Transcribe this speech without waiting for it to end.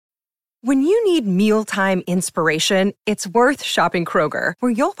When you need mealtime inspiration, it's worth shopping Kroger,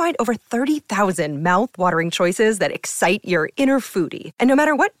 where you'll find over 30,000 mouth-watering choices that excite your inner foodie. And no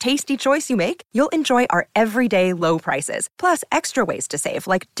matter what tasty choice you make, you'll enjoy our everyday low prices, plus extra ways to save,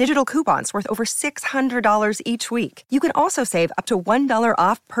 like digital coupons worth over $600 each week. You can also save up to $1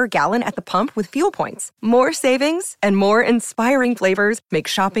 off per gallon at the pump with fuel points. More savings and more inspiring flavors make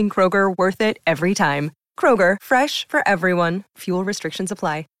shopping Kroger worth it every time. Kroger, fresh for everyone. Fuel restrictions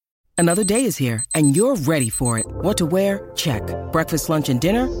apply. Another day is here, and you're ready for it. What to wear? Check. Breakfast, lunch, and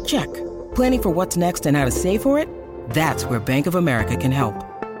dinner? Check. Planning for what's next and how to save for it? That's where Bank of America can help.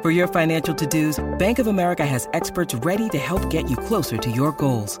 For your financial to-dos, Bank of America has experts ready to help get you closer to your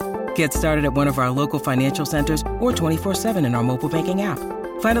goals. Get started at one of our local financial centers or 24/7 in our mobile banking app.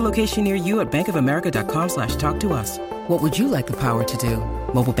 Find a location near you at bankofamerica.com/talktous. What would you like the power to do?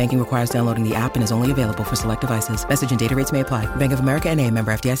 Mobile banking requires downloading the app and is only available for select devices. Message and data rates may apply. Bank of America N.A.,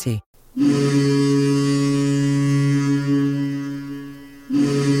 member FDIC.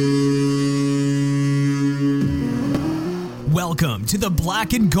 Welcome to the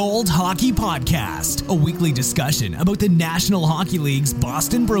Black and Gold Hockey Podcast, a weekly discussion about the National Hockey League's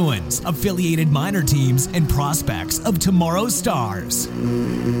Boston Bruins, affiliated minor teams, and prospects of tomorrow's stars.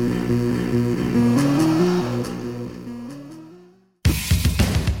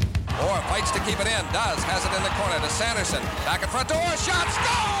 Orr fights to keep it in, has it in the corner to Sanderson, back in front to Orr, shot,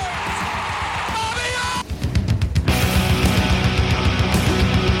 scores!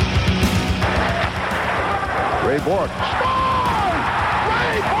 Ray Bourque scores!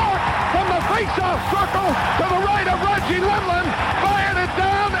 Ray Bourque from the face-off circle to the right of Reggie Lemelin, fired it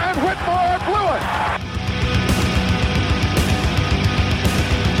down, and Whitmore blew it.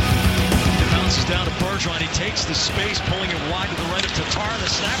 It bounces down to Bergeron. He takes the space, pulling it wide to the right of Tatar. The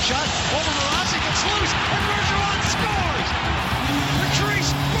snapshot over Mrazek, gets loose, and Bergeron scores!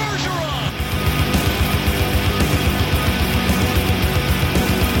 Patrice Bergeron!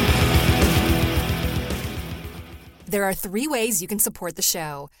 There are 3 ways you can support the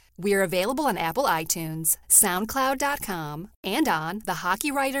show. We are available on Apple iTunes, SoundCloud.com, and on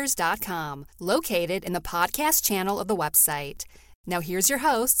thehockeywriters.com, located in the podcast channel of the website. Now here's your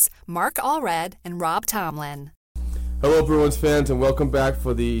hosts, Mark Allred and Rob Tomlin. Hello, Bruins fans, and welcome back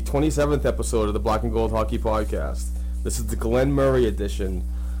for the 27th episode of the Black and Gold Hockey Podcast. This is the Glenn Murray edition.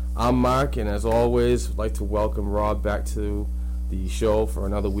 I'm Mark, and as always, I'd like to welcome Rob back to the show for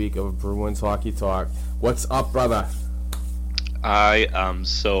another week of Bruins Hockey Talk. What's up, brother? I am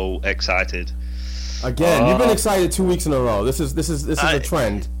so excited. Again, you've been excited 2 weeks in a row. This is a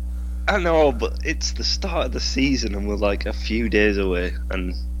trend. I know, but it's the start of the season and we're like a few days away,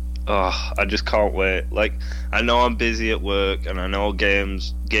 and I just can't wait. Like, I know I'm busy at work, and I know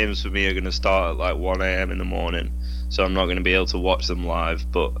games for me are going to start at like 1 a.m. in the morning, so I'm not going to be able to watch them live,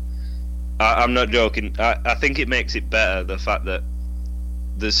 but I'm not joking. I think it makes it better, the fact that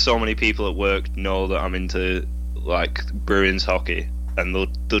there's so many people at work know that I'm into like Bruins hockey, and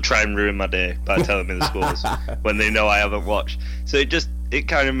they'll try and ruin my day by telling me the scores when they know I haven't watched. So it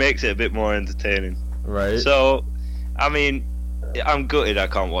kind of makes it a bit more entertaining. Right. So, I mean, I'm gutted I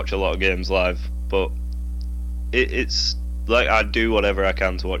can't watch a lot of games live, but it's like I do whatever I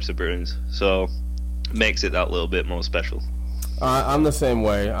can to watch the Bruins. So, it makes it that little bit more special. I'm the same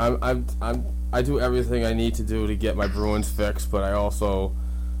way. I do everything I need to do to get my Bruins fix, but I also,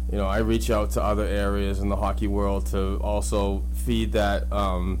 I reach out to other areas in the hockey world to also feed that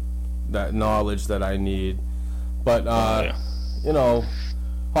that knowledge that I need. But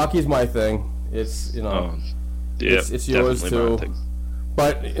hockey's my thing. It's it's yours too.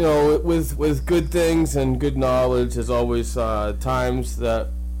 But with good things and good knowledge, there's always times that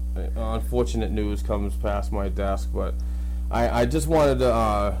unfortunate news comes past my desk. But I just wanted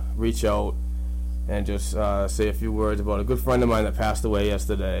to reach out and just say a few words about a good friend of mine that passed away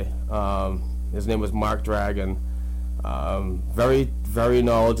yesterday. His name was Mark Dragon. Very, very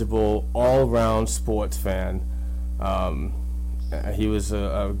knowledgeable, all-around sports fan. He was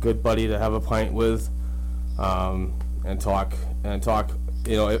a good buddy to have a pint with and talk.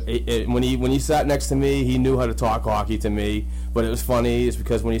 When he sat next to me, he knew how to talk hockey to me. But it was funny, is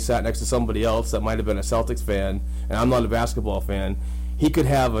because when he sat next to somebody else that might have been a Celtics fan, and I'm not a basketball fan, he could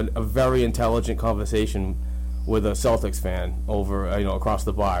have a very intelligent conversation with a Celtics fan over, across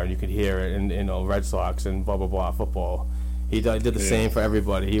the bar, and you could hear it in, Red Sox and blah, blah, blah, football. He did the same for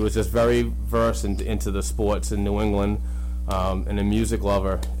everybody. He was just very versed into the sports in New England, and a music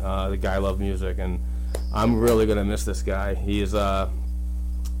lover. The guy loved music, and I'm really going to miss this guy. He is a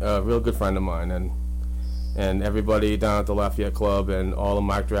real good friend of mine, and everybody down at the Lafayette Club and all of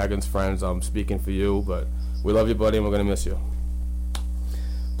Mark Dragon's friends, I'm speaking for you, but we love you, buddy, and we're going to miss you.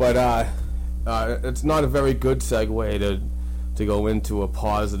 But it's not a very good segue to go into a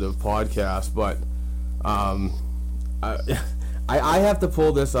positive podcast. But I have to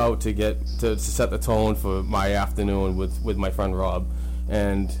pull this out to set the tone for my afternoon with my friend Rob,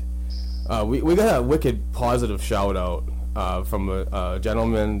 and we got a wicked positive shout out from a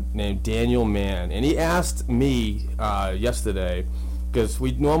gentleman named Daniel Mann, and he asked me yesterday, because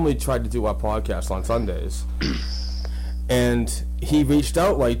we normally try to do our podcast on Sundays, and he reached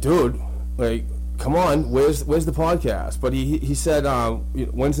out like, dude, like, come on, where's the podcast? But he said,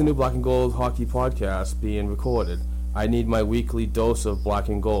 when's the new Black and Gold Hockey podcast being recorded? I need my weekly dose of Black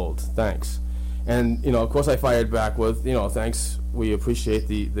and Gold. Thanks. And, of course I fired back with, thanks, we appreciate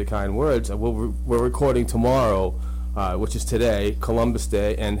the kind words. We're recording tomorrow, which is today, Columbus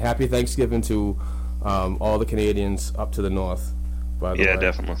Day, and happy Thanksgiving to all the Canadians up to the north, by the way. Yeah,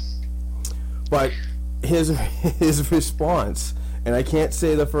 definitely. But his response, and I can't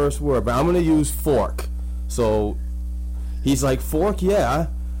say the first word, but I'm going to use fork. So he's like, fork, yeah,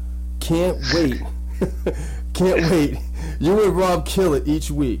 can't wait. Can't wait. You and Rob kill it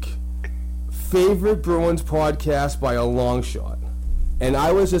each week. Favorite Bruins podcast by a long shot. And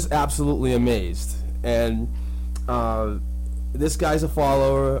I was just absolutely amazed. And this guy's a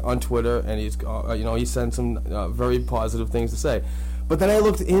follower on Twitter, and he's he sent some very positive things to say. But then I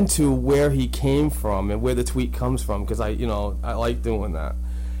looked into where he came from and where the tweet comes from, because I like doing that.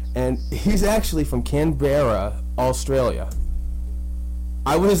 And he's actually from Canberra, Australia.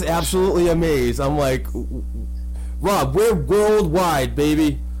 I was absolutely amazed. I'm like, Rob, we're worldwide,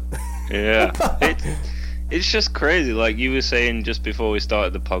 baby. Yeah. It's just crazy. Like you were saying just before we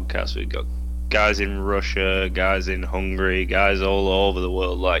started the podcast, we got guys in Russia, guys in Hungary, guys all over the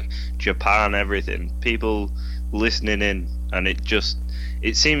world, like Japan, everything. People listening in, and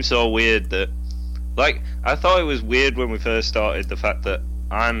it seems so weird that, like, I thought it was weird when we first started, the fact that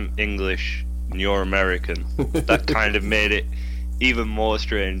I'm English and you're American. That kind of made it even more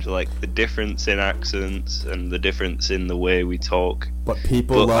strange, like the difference in accents and the difference in the way we talk. But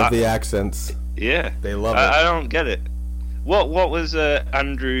people love the accents. Yeah, they love it. I don't get it. What was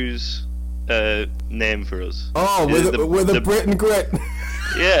Andrew's name for us? Oh, with the Brit and Grit.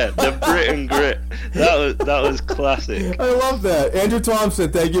 Yeah, the Brit and Grit. That was classic. I love that. Andrew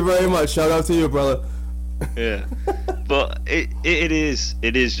Thompson, thank you very much. Shout out to you, brother. Yeah, but it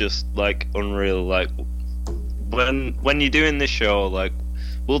is just like unreal. Like when you're doing this show, like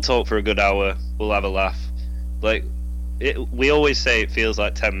we'll talk for a good hour, we'll have a laugh. Like we always say it feels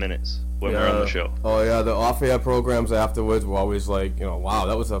like 10 minutes when we're on the show. Oh yeah, the off-air programs afterwards were always like, wow,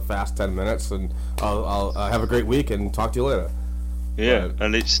 that was a fast 10 minutes, and I'll have a great week and talk to you later. Yeah, but,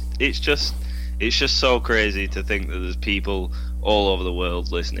 and it's just so crazy to think that there's people all over the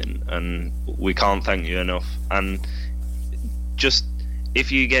world listening, and we can't thank you enough. And just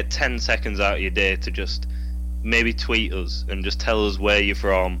if you get 10 seconds out of your day to just maybe tweet us and just tell us where you're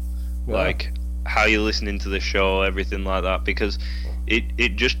from, like how you're listening to the show, everything like that, because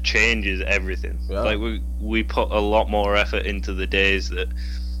it just changes everything. Like we put a lot more effort into the days that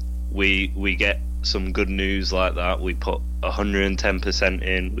we get some good news like that. We put 110%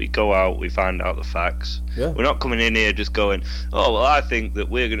 in. We go out, we find out the facts. We're not coming in here just going, oh well, I think that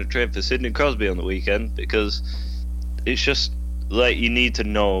we're going to trade for Sidney Crosby on the weekend, because it's just like you need to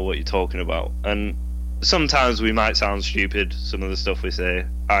know what you're talking about. And sometimes we might sound stupid, some of the stuff we say.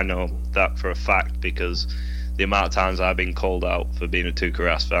 I know that for a fact, because the amount of times I've been called out for being a Tuukka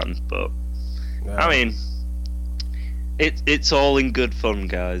Rask fan. But I mean, it's all in good fun,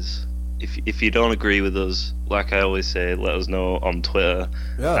 guys. If you don't agree with us, like I always say, let us know on Twitter,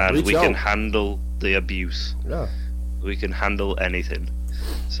 and we can handle the abuse. We can handle anything.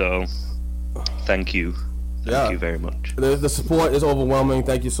 So thank you. Thank you very much. The support is overwhelming.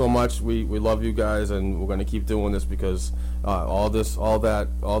 Thank you so much. We love you guys, and we're going to keep doing this, because all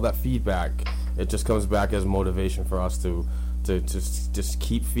that feedback, it just comes back as motivation for us to just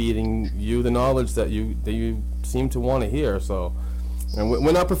keep feeding you the knowledge that you seem to want to hear. So, and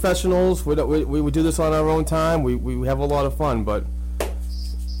we're not professionals. We do this on our own time. We have a lot of fun, but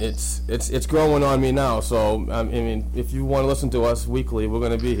it's growing on me now. So I mean, if you want to listen to us weekly, we're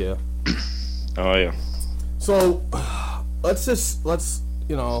going to be here. Oh yeah. So let's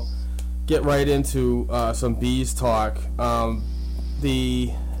get right into some Bees talk.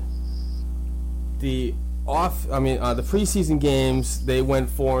 The preseason games, they went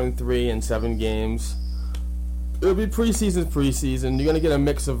 4-3 in 7 games. It'll be preseason. You're gonna get a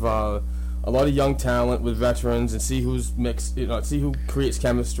mix of a lot of young talent with veterans, and see who's mixed. See who creates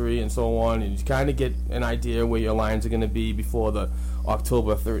chemistry and so on, and you kind of get an idea where your lines are gonna be before the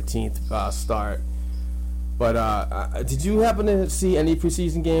October 13th start. But did you happen to see any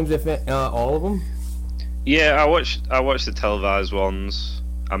preseason games, if all of them? Yeah, I watched the televised ones.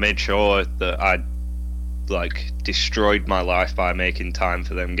 I made sure that I destroyed my life by making time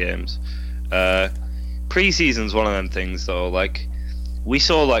for them games. Preseason's one of them things though. Like, we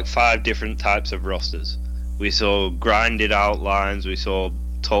saw 5 different types of rosters. We saw grinded out lines. We saw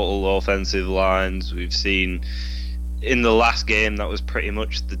total offensive lines. We've seen in the last game that was pretty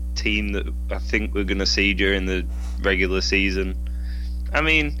much the team that I think we're going to see during the regular season. I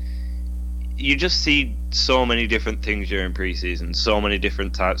mean, you just see so many different things during preseason, so many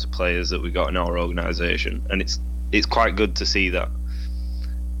different types of players that we got in our organisation, and it's quite good to see that.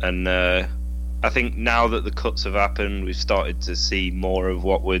 And I think now that the cuts have happened, we've started to see more of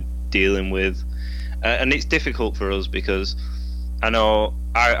what we're dealing with, and it's difficult for us because I know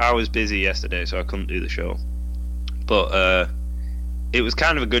I was busy yesterday, so I couldn't do the show. But it was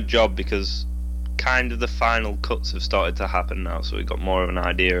kind of a good job because kind of the final cuts have started to happen now, so we got more of an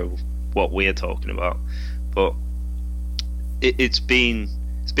idea of what we're talking about. But it's been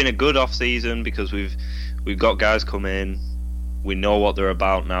a good off season because we've got guys come in. We know what they're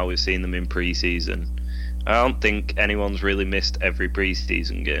about now. We've seen them in pre-season. I don't think anyone's really missed every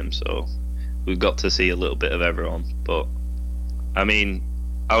pre-season game, so we've got to see a little bit of everyone. But I mean,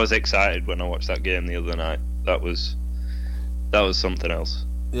 I was excited when I watched that game the other night. That was something else.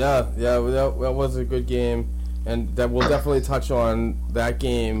 Yeah, that was a good game, and that we'll definitely touch on that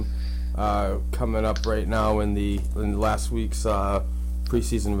game coming up right now in last week's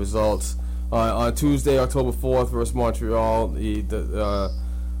preseason results. On Tuesday, October 4th versus Montreal, the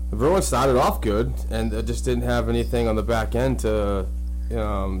Bruins started off good and just didn't have anything on the back end to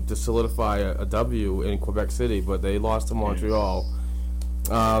solidify a W in Quebec City, but they lost to Montreal.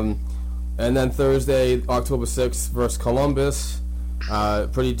 And then Thursday, October 6th versus Columbus,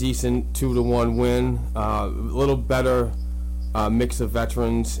 pretty decent 2-1 win. A little better mix of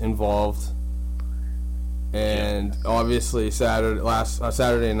veterans involved. And obviously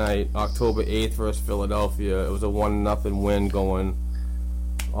Saturday night, October 8th versus Philadelphia, it was a 1-0 win going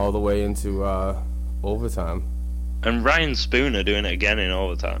all the way into overtime. And Ryan Spooner doing it again in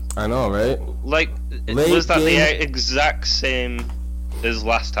overtime. I know, right? Was that the exact same as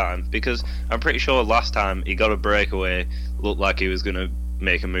last time? Because I'm pretty sure last time he got a breakaway, looked like he was going to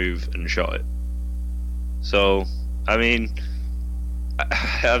make a move and shot it. So, I mean,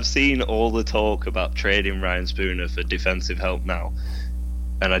 I've seen all the talk about trading Ryan Spooner for defensive help now,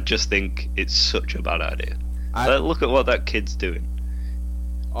 and I just think it's such a bad idea. Look at what that kid's doing.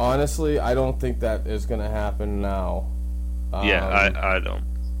 Honestly, I don't think that is going to happen now. I don't.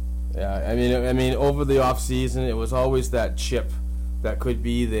 Yeah, I mean, over the off season, it was always that chip that could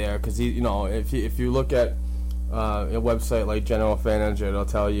be there because if you look at a website like General Manager, it'll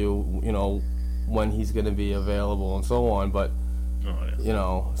tell you when he's going to be available and so on, but. Oh,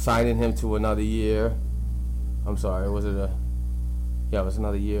 yeah. Signing him to another year. I'm sorry, was it it was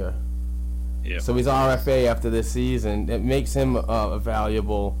another year. Yeah. So he's RFA after this season. It makes him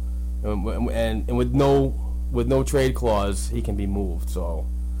valuable, and with no trade clause, he can be moved. So.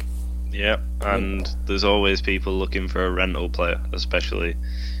 Yeah, and there's always people looking for a rental player, especially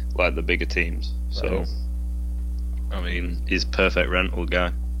like the bigger teams. So, right. I mean, he's a perfect rental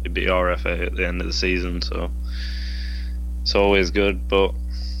guy. He'd be RFA at the end of the season, so. It's always good, but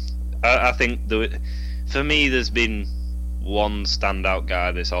I think for me there's been one standout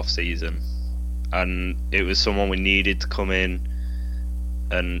guy this off-season, and it was someone we needed to come in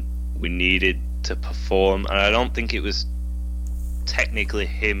and we needed to perform, and I don't think it was technically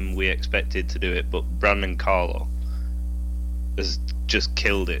him we expected to do it, but Brandon Carlo has just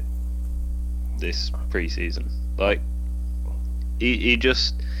killed it this pre-season. Like, he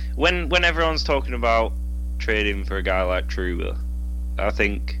just when everyone's talking about trading for a guy like Trouba, I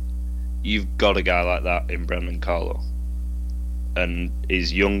think you've got a guy like that in Brandon Carlo, and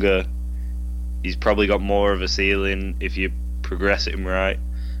he's younger. He's probably got more of a ceiling if you progress him right.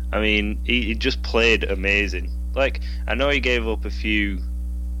 I mean, he just played amazing. Like, I know he gave up a few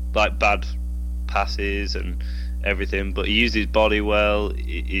bad passes and everything, but he used his body well.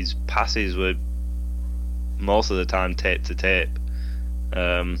 His passes were most of the time tape to tape.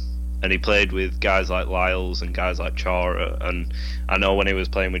 And he played with guys like Lyles and guys like Chara, and I know when he was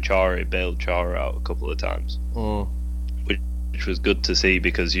playing with Chara, he bailed Chara out a couple of times, which was good to see,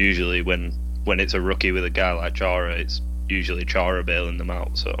 because usually when it's a rookie with a guy like Chara, it's usually Chara bailing them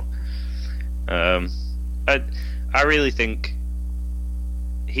out. So I really think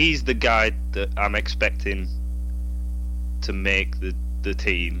he's the guy that I'm expecting to make the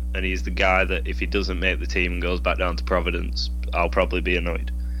team, and he's the guy that if he doesn't make the team and goes back down to Providence, I'll probably be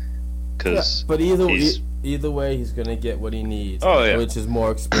annoyed. Yeah, but either way, he's going to get what he needs, which is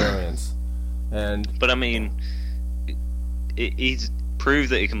more experience. But I mean, he's proved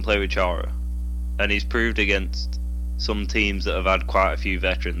that he can play with Chara, and he's proved against some teams that have had quite a few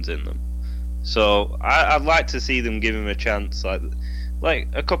veterans in them. So I'd like to see them give him a chance, like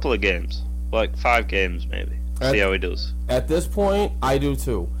a couple of games, like 5 games maybe. See how he does. At this point, I do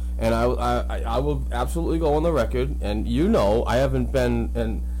too, and I will absolutely go on the record. And I haven't been,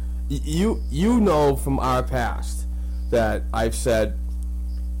 and you know from our past that I've said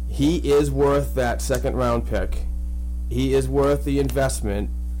he is worth that second round pick. He is worth the investment.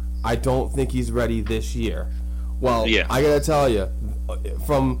 I don't think he's ready this year. Well, I gotta tell you,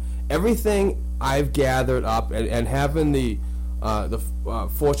 from everything I've gathered up and having the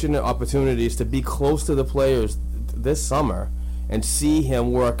fortunate opportunities to be close to the players this summer and see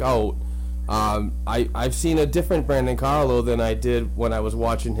him work out, I've seen a different Brandon Carlo than I did when I was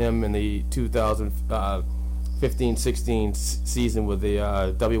watching him in the 2015-16 season with the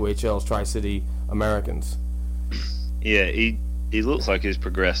WHL's Tri-City Americans. Yeah, he looks like he's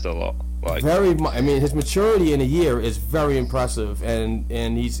progressed a lot. I mean, his maturity in a year is very impressive,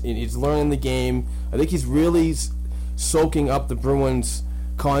 and he's learning the game. I think he's really soaking up the Bruins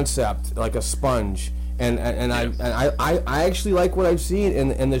concept like a sponge, and I actually like what I've seen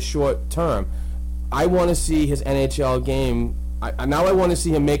in the short term. I want to see his NHL game. Now I want to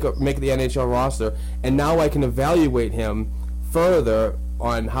see him make the NHL roster, and now I can evaluate him further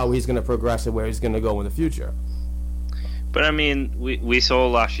on how he's going to progress and where he's going to go in the future. But I mean, we saw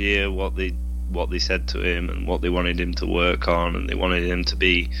last year what they said to him and what they wanted him to work on, and they wanted him to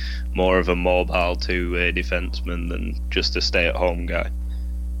be more of a mobile two-way defenseman than just a stay-at-home guy.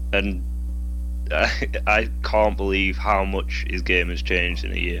 And I can't believe how much his game has changed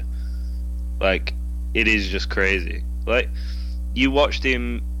in a year. Like, it is just crazy. Like, you watched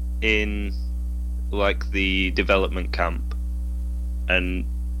him in like the development camp, and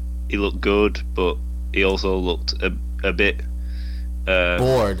he looked good, but he also looked a bit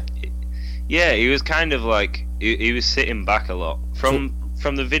bored. Yeah, he was kind of like he was sitting back a lot from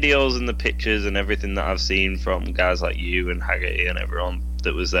the videos and the pictures and everything that I've seen from guys like you and Haggerty and everyone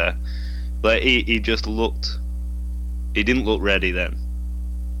that was there. Like he just looked, he didn't look ready then,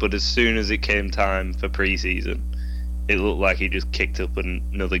 but as soon as it came time for pre-season, it looked like he just kicked up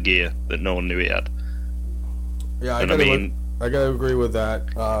another gear that no one knew he had. Yeah, I gotta agree with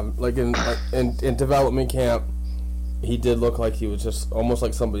that. Like in development camp, he did look like he was just almost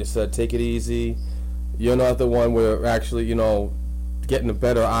like somebody said, take it easy. You're not the one we're actually, getting a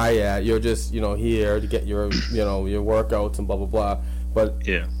better eye at. You're just, here to get your, your workouts and blah, blah, blah. But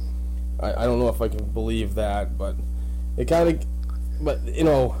yeah, I don't know if I can believe that, but it kind of, but,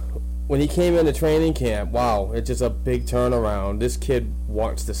 when he came into training camp, wow, it's just a big turnaround. This kid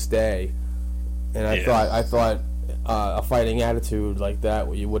wants to stay. And I thought a fighting attitude like that,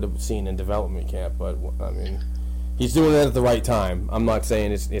 what you would have seen in development camp, but, I mean, he's doing it at the right time. I'm not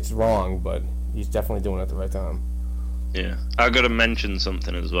saying it's wrong, but he's definitely doing it at the right time. Yeah, I got to mention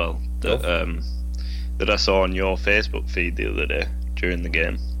something as well that I saw on your Facebook feed the other day during the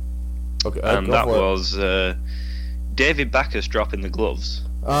game. Okay, and that was David Backes dropping the gloves.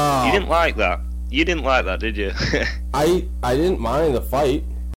 Oh. You didn't like that. You didn't like that, did you? I didn't mind the fight.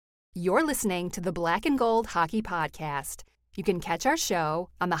 You're listening to the Black and Gold Hockey Podcast. You can catch our show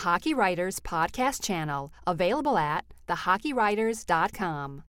on the Hockey Writers Podcast channel, available at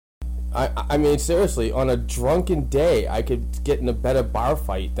thehockeywriters.com. I mean, seriously, on a drunken day, I could get in a better bar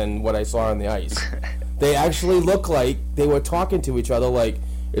fight than what I saw on the ice. They actually look like they were talking to each other like,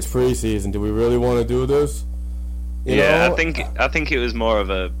 it's preseason, do we really want to do this? You know? I think it was more of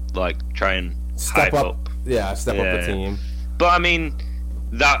a, like, try and hype up. Yeah, step up the team. But, I mean,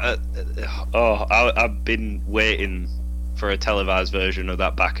 that, I've been waiting for a televised version of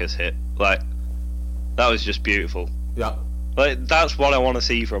that Backes hit. Like, that was just beautiful. Yeah. Like, that's what I want to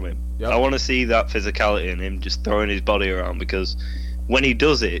see from him. Yep. I want to see that physicality in him, just throwing his body around, because when he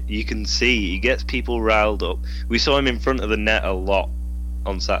does it, you can see he gets people riled up. We saw him in front of the net a lot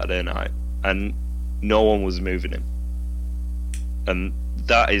on Saturday night, and no one was moving him. And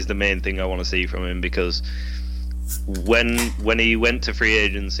that is the main thing I want to see from him, because when he went to free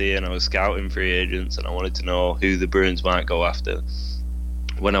agency and I was scouting free agents and I wanted to know who the Bruins might go after,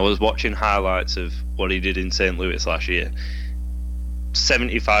 when I was watching highlights of what he did in St. Louis last year,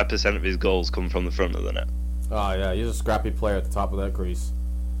 75% of his goals come from the front of the net. Oh yeah, he's a scrappy player at the top of that crease.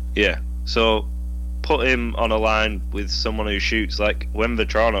 Yeah, so put him on a line with someone who shoots. Like when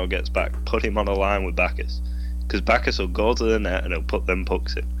Vetrano gets back, put him on a line with Backes, because Backes will go to the net and he'll put them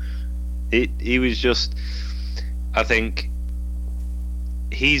pucks in. He was just, I think,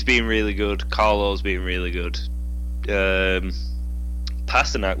 he's been really good. Carlo's been really good.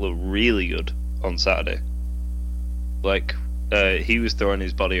 Pasternak looked really good on Saturday. Like, he was throwing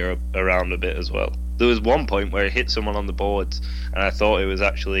his body around a bit as well. There was one point where he hit someone on the boards, and I thought it was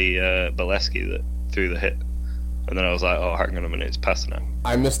actually Bolesky that threw the hit. And then I was like, oh, hang on a minute, it's Pasternak.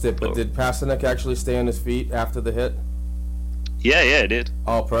 I missed it, but did Pasternak actually stay on his feet after the hit? Yeah, it did.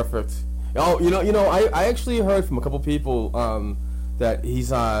 Oh, perfect. Oh, I actually heard from a couple people that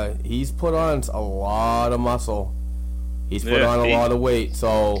he's put on a lot of muscle. He's put on a lot of weight,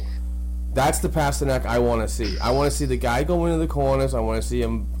 so that's the Pasternak I want to see. I want to see the guy go into the corners. I want to see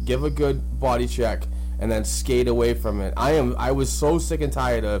him give a good body check and then skate away from it. I was so sick and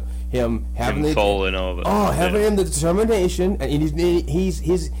tired of him having falling over. Having him the determination, and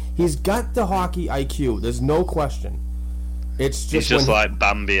he's got the hockey IQ. There's no question. He's just like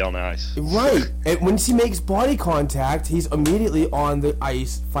Bambi on ice. Right. And once he makes body contact, he's immediately on the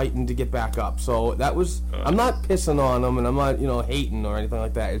ice fighting to get back up. So that was... I'm not pissing on him, and I'm not, hating or anything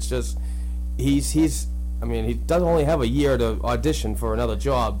like that. It's just... He's I mean, he doesn't only have a year to audition for another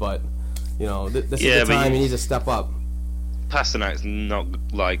job, but, this is the time he needs to step up. Pasternak's not,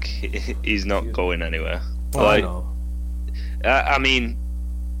 like... He's not going anywhere. Oh, I know. I mean...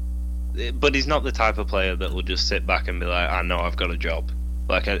 But he's not the type of player that will just sit back and be like, I know I've got a job.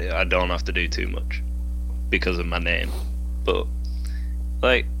 Like, I don't have to do too much because of my name. But,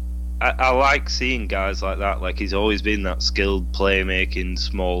 like, I like seeing guys like that. Like, he's always been that skilled, playmaking,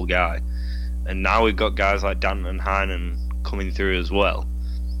 small guy. And now we've got guys like Danton and Heinen coming through as well.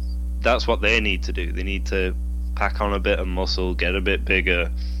 That's what they need to do. They need to pack on a bit of muscle, get a bit bigger.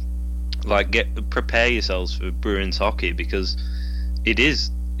 Like, prepare yourselves for Bruins hockey, because it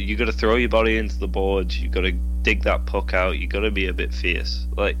is... You got to throw your body into the boards. You got to dig that puck out. You got to be a bit fierce.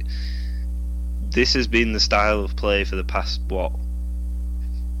 Like, this has been the style of play for the past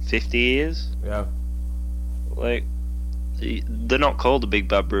 50 years. Yeah. Like, they're not called the Big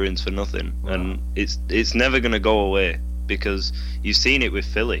Bad Bruins for nothing, and it's never gonna go away, because you've seen it with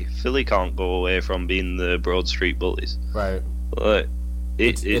Philly. Philly can't go away from being the Broad Street Bullies. Right. Like,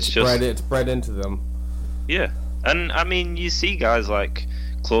 it's just it's bred into them. Yeah, and I mean, you see guys like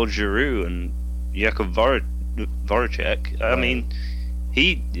Claude Giroux and Jakub Voracek. I mean,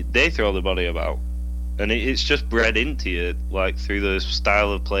 they throw the body about, and it's just bred into you, like, through the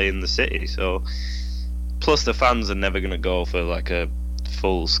style of play in the city. So, plus the fans are never going to go for like a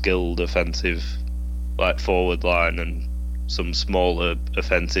full skilled offensive, like, forward line and some smaller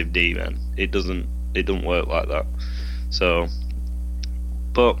offensive D man. It doesn't work like that. So,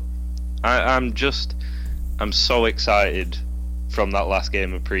 but I'm so excited from that last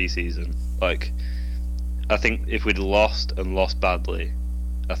game of preseason. Like, I think if we'd lost badly,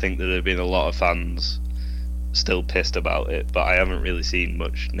 I think there'd have been a lot of fans still pissed about it, but I haven't really seen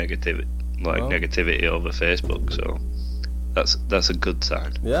much negativity over Facebook, so that's a good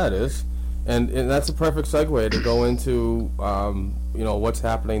sign. Yeah, it is. And that's a perfect segue to go into what's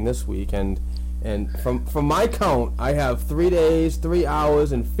happening this week. And from my count, I have 3 days, 3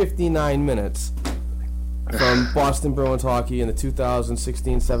 hours, and 59 minutes from Boston Bruins hockey in the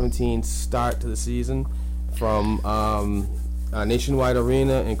 2016-17 start to the season from Nationwide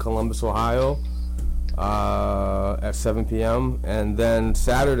Arena in Columbus, Ohio at 7 p.m. And then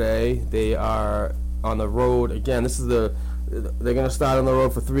Saturday they are on the road again. They're going to start on the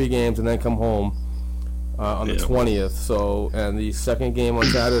road for 3 games and then come home on the 20th. So, and the second game on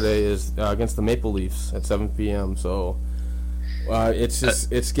Saturday is against the Maple Leafs at 7 p.m. So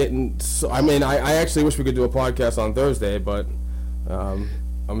it's getting. So, I mean, I actually wish we could do a podcast on Thursday, but I'm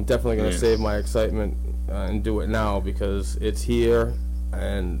definitely going to save my excitement and do it now because it's here,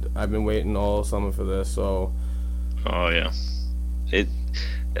 and I've been waiting all summer for this. So. Oh yeah,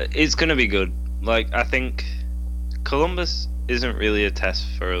 it's going to be good. Like, I think Columbus isn't really a test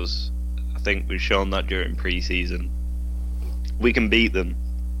for us. I think we've shown that during preseason. We can beat them,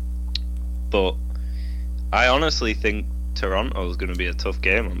 but I honestly think Toronto is going to be a tough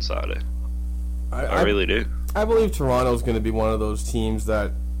game on Saturday. I really do. I believe Toronto is going to be one of those teams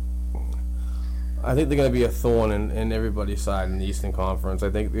that I think they're going to be a thorn in everybody's side in the Eastern Conference. I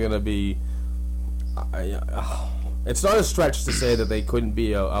think they're going to be. It's not a stretch to say that they couldn't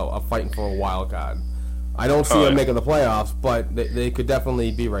be a fighting for a wild card. I don't see them making the playoffs, but they could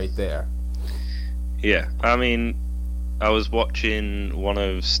definitely be right there. Yeah, I mean, I was watching one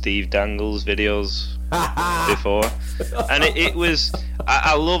of Steve Dangle's videos before, and it was.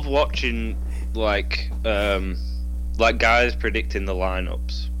 I love watching like guys predicting the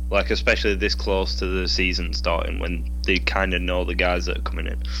lineups, like especially this close to the season starting when they kind of know the guys that are coming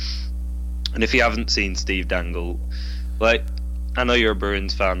in. And if you haven't seen Steve Dangle, like, I know you're a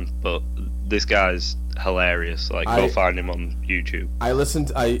Bruins fan, but this guy's hilarious. Like, go find him on YouTube. I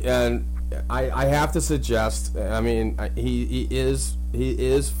listened. I have to suggest. I mean, he is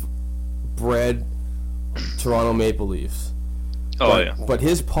bred Toronto Maple Leafs. But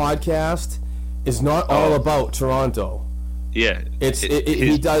his podcast is not all about Toronto. Yeah,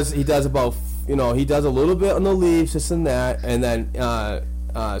 he does about, he does a little bit on the Leafs, this and that, and then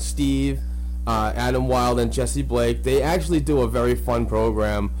Steve, Adam Wilde, and Jesse Blake, they actually do a very fun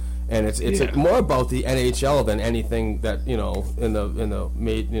program, and it's more about the NHL than anything that in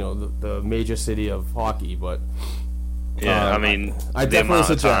the major city of hockey. But I mean, I the definitely amount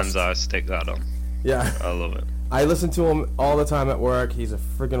suggest. of times I stick that on. Yeah, I love it. I listen to him all the time at work. He's a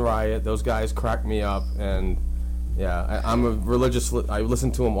freaking riot. Those guys crack me up, and I'm a religious. I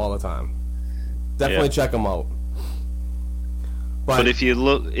listen to him all the time. Definitely check him out. But if you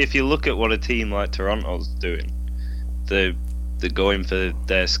look at what a team like Toronto's doing, they're going for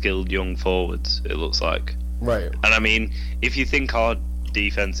their skilled young forwards. It looks like. Right. And I mean, if you think our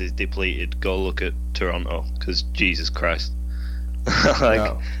defense is depleted, go look at Toronto, because Jesus Christ,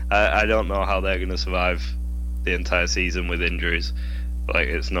 I don't know how they're going to survive the entire season with injuries. Like,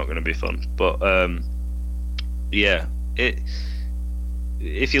 it's not going to be fun. But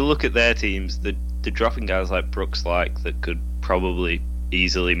if you look at their teams, they're dropping guys like Brooks Laich that could probably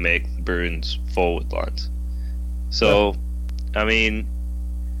easily make the Bruins forward lines. So, I mean,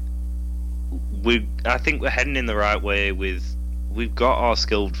 I think we're heading in the right way. We've got our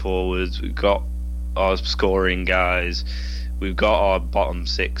skilled forwards, we've got our scoring guys, we've got our bottom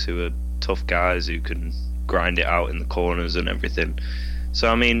six who are tough guys who can grind it out in the corners and everything. So,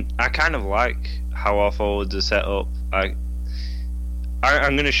 I mean, I kind of like how our forwards are set up. I'm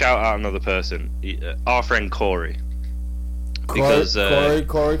going to shout out another person, our friend Corey. Because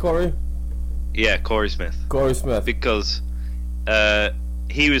Corey? Yeah, Corey Smith. Corey Smith. Because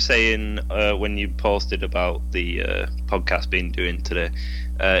he was saying when you posted about the podcast being doing today,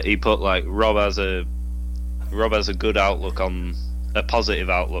 he put like Rob has a good outlook on a positive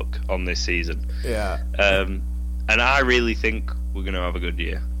outlook on this season. Yeah. And I really think we're going to have a good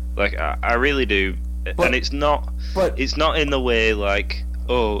year. Like I really do. And it's not in the way like,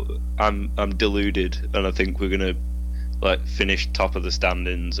 oh, I'm deluded and I think we're going to like finish top of the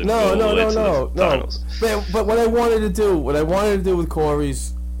standings and go all the way to the finals. But what I wanted to do with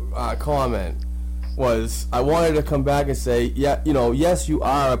Corey's comment was I wanted to come back and say, yes, you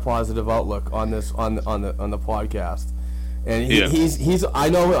are a positive outlook on this on the podcast, and he's I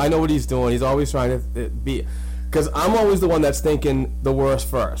know what he's doing. He's always trying to be, because I'm always the one that's thinking the worst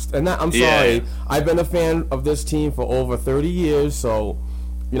first, and I'm sorry. I've been a fan of this team for over 30 years, so.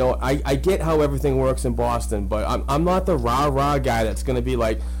 I get how everything works in Boston, but I'm not the rah-rah guy that's going to be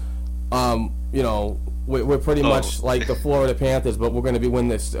like, we're pretty much like the Florida Panthers, but we're going to win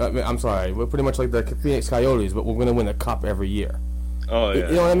this. I'm sorry, we're pretty much like the Phoenix Coyotes, but we're going to win the cup every year. Oh yeah.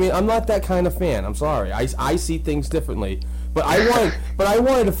 You know what I mean? I'm not that kind of fan. I'm sorry. I see things differently. But I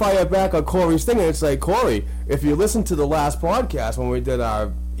wanted to fire back on Corey's thing, and it's like, Corey, if you listen to the last podcast when we did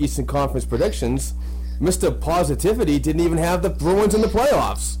our Eastern Conference predictions, Mr. Positivity didn't even have the Bruins in the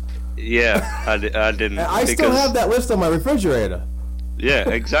playoffs. Yeah, I didn't. I still have that list on my refrigerator. Yeah,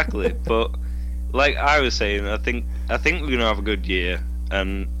 exactly. But like I was saying, I think we're gonna have a good year,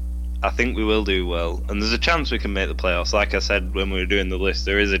 and I think we will do well. And there's a chance we can make the playoffs. Like I said when we were doing the list,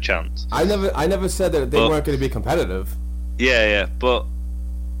 there is a chance. I never said that they weren't going to be competitive. Yeah, but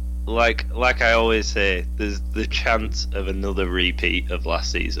like I always say, there's the chance of another repeat of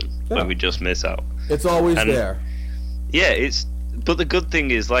last season when we just miss out. It's always there. Yeah, but the good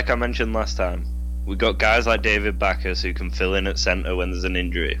thing is, like I mentioned last time, we got guys like David Backes who can fill in at centre when there's an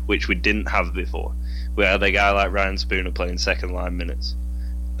injury, which we didn't have before. We had a guy like Ryan Spooner playing second line minutes,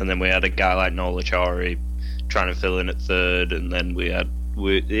 and then we had a guy like Nola Chari trying to fill in at third, and then it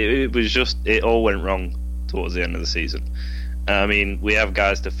all went wrong towards the end of the season. I mean, we have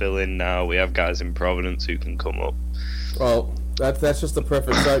guys to fill in now. We have guys in Providence who can come up. Well, that's just the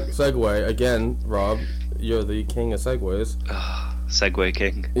perfect segue. Again, Rob, you're the king of segues. Segue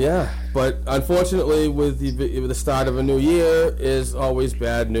king. Yeah, but unfortunately, with the start of a new year is always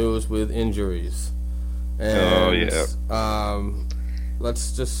bad news with injuries. And,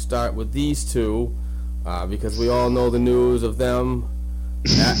 let's just start with these two, because we all know the news of them.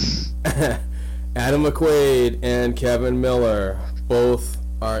 Adam McQuaid and Kevin Miller both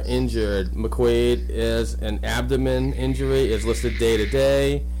are injured. McQuaid is an abdomen injury, is listed day to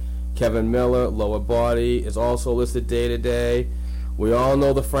day. Kevin Miller, lower body, is also listed day to day. We all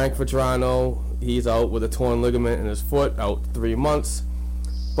know the Frank Vatrano. He's out with a torn ligament in his foot, out 3 months.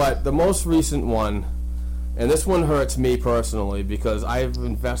 But the most recent one And this one hurts me personally because I've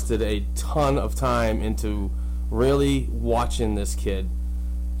invested a ton of time into really watching this kid,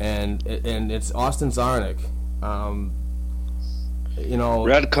 and it's Austin Czarnik.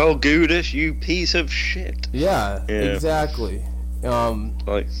 Radko Gudas, you piece of shit. Yeah. Exactly.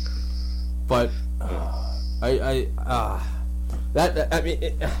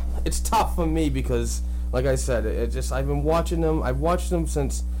 It's tough for me because, like I said, I've been watching them. I've watched them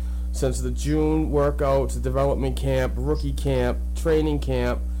since the June workouts, the development camp, rookie camp, training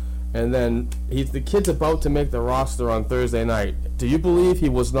camp, and then the kid's about to make the roster on Thursday night. Do you believe he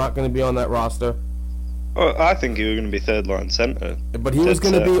was not going to be on that roster? Oh, I think he was going to be third line center. But he was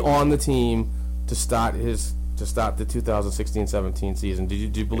going to be on the team to start the 2016-17 season. Do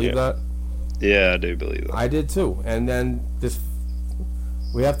you believe that? Yeah, I do believe that. I did too. And then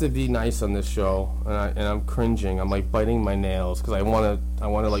we have to be nice on this show, and I'm cringing. I'm like biting my nails because I want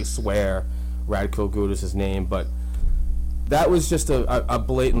to like swear Radko Gudas' name, but that was just a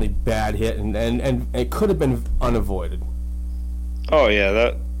blatantly bad hit, and it could have been unavoided. Oh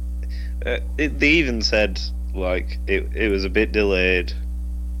yeah, they even said like it was a bit delayed,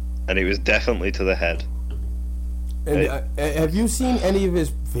 and it was definitely to the head. And have you seen any of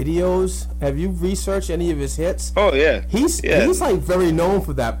his videos? Have you researched any of his hits? Oh yeah, he's like very known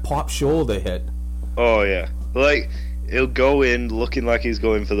for that pop shoulder hit. Oh yeah, like he'll go in looking like he's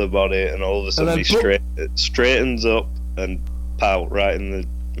going for the body, and all of a sudden he straightens up and pout right in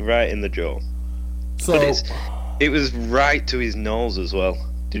the jaw. So but it was right to his nose as well.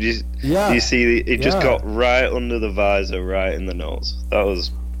 Did you? Yeah. Do you see? It just got right under the visor, right in the nose. That was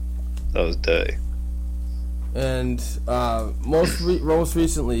dirty. And most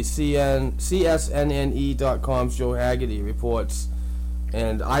recently, CSNNE.com's Joe Haggerty reports,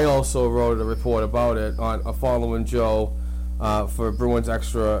 and I also wrote a report about it on following Joe for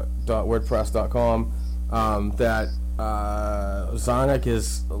BruinsExtra.wordpress.com, that Czarnik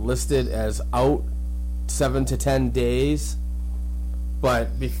is listed as out 7 to 10 days.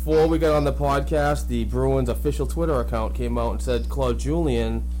 But before we got on the podcast, the Bruins official Twitter account came out and said Claude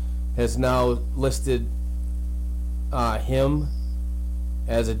Julien has now listed him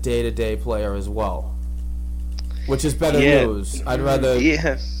as a day-to-day player as well, which is better news. I'd rather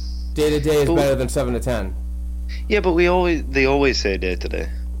day-to-day is better than 7 to 10. Yeah, but they always say day-to-day.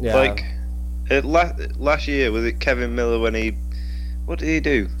 Yeah. Like last year, was it Kevin Miller when what did he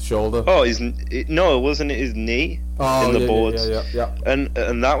do? Shoulder. Oh, wasn't it his knee in the boards? Yeah.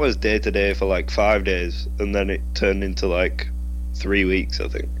 And that was day-to-day for like 5 days, and then it turned into like 3 weeks, I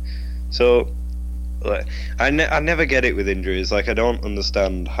think. So. Like, I never get it with injuries. Like, I don't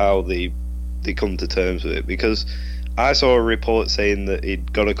understand how they come to terms with it, because I saw a report saying that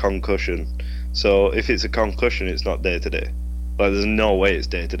he'd got a concussion. So if it's a concussion, it's not day to day. Like, there's no way it's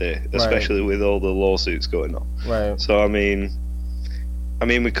day to day, especially with all the lawsuits going on. Right. So I mean,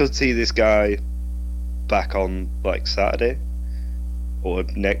 we could see this guy back on like Saturday or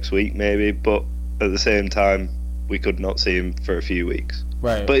next week maybe, but at the same time, we could not see him for a few weeks.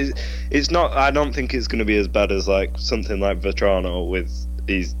 Right. But it's not. I don't think it's going to be as bad as like something like Vetrano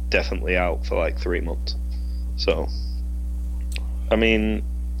he's definitely out for like 3 months. So, I mean,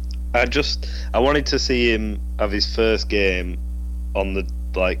 I wanted to see him have his first game on the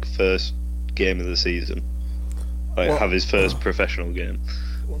like first game of the season, have his first professional game.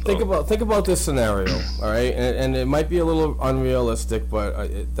 Think about this scenario, all right? And it might be a little unrealistic,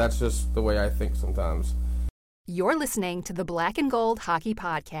 but that's just the way I think sometimes. You're listening to the Black and Gold Hockey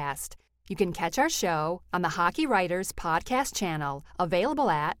Podcast. You can catch our show on the Hockey Writers Podcast channel, available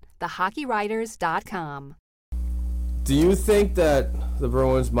at thehockeywriters.com. Do you think that the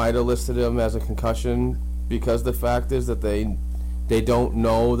Bruins might have listed him as a concussion because the fact is that they don't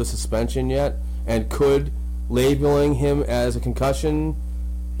know the suspension yet, and could labeling him as a concussion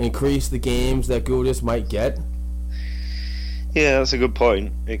increase the games that Gudas might get? Yeah, that's a good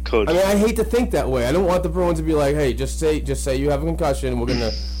point. It could. I mean, I hate to think that way. I don't want the Bruins to be like, "Hey, just say you have a concussion.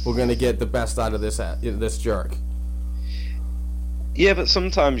 We're gonna get the best out of this jerk." Yeah, but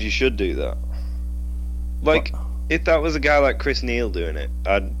sometimes you should do that. Like, if that was a guy like Chris Neil doing it,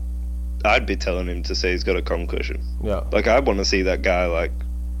 I'd be telling him to say he's got a concussion. Yeah. Like, I want to see that guy like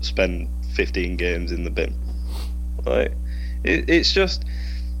spend 15 games in the bin. Like, it's just.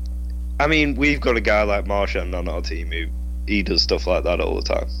 I mean, we've got a guy like Marchand on our team who. He does stuff like that all the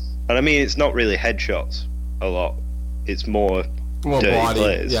time, and I mean, it's not really headshots a lot. It's more dirty body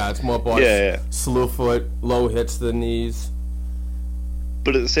plays. Yeah, it's more body. Yeah. Slew foot, low hits to the knees.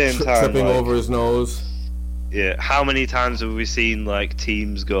 But at the same time, tripping over his nose. Yeah, how many times have we seen like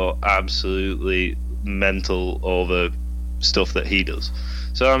teams go absolutely mental over stuff that he does?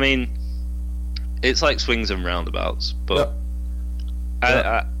 So I mean, it's like swings and roundabouts. But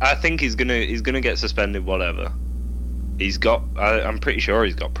I think he's gonna get suspended. Whatever. He's got. I'm pretty sure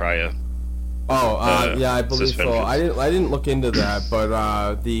he's got prior. Yeah, I believe suspensions. so. I didn't look into that,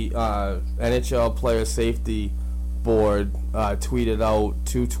 but the NHL Player Safety Board tweeted out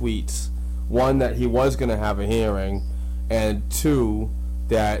 2 tweets. One, that he was going to have a hearing, and 2,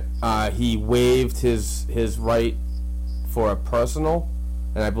 that he waived his right for a personal,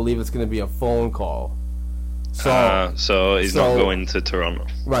 and I believe it's going to be a phone call. So he's not going to Toronto.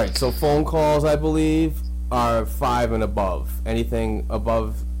 Right. So phone calls, I believe, are 5 and above. Anything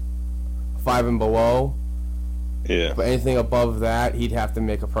above 5 and below. Yeah. But anything above that, he'd have to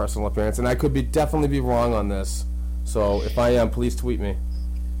make a personal appearance, and I could definitely be wrong on this. So if I am, please tweet me.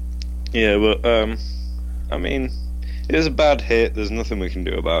 Yeah, but I mean, it is a bad hit. There's nothing we can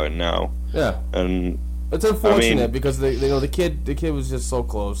do about it now. Yeah. And it's unfortunate because the kid was just so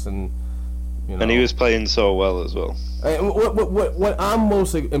close, and and he was playing so well as well. What I'm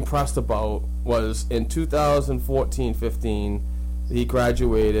most impressed about was in 2014-15, he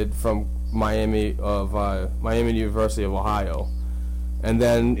graduated from Miami University of Ohio, and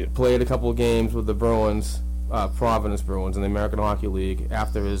then played a couple of games with the Bruins, Providence Bruins, in the American Hockey League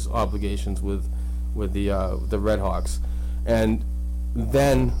after his obligations with the Red Hawks, and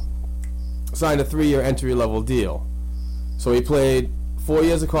then signed a 3-year entry-level deal. So he played 4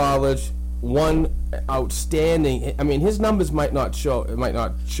 years of college. One outstanding. I mean, his numbers might not show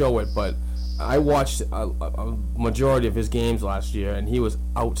it, but I watched a majority of his games last year, and he was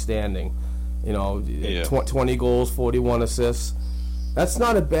outstanding. 20 goals, 41 assists. That's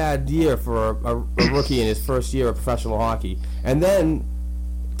not a bad year for a rookie in his first year of professional hockey. And then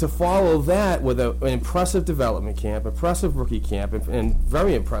to follow that with an impressive development camp, impressive rookie camp, and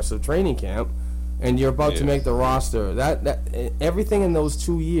very impressive training camp, and you're about to make the roster. That everything in those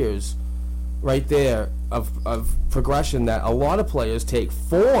 2 years, right there, of progression that a lot of players take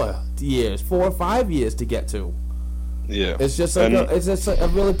 4 or 5 years to get to. Yeah, it's just a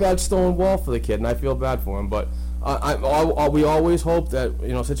really bad stone wall for the kid, and I feel bad for him. But we always hope that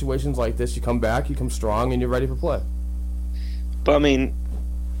situations like this, you come back, you come strong, and you're ready for play. But I mean,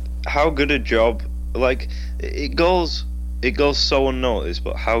 how good a job? Like it goes so unnoticed,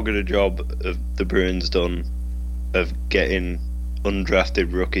 but how good a job have the Bruins done of getting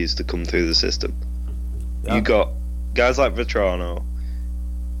undrafted rookies to come through the system? Yeah. You got guys like Vetrano,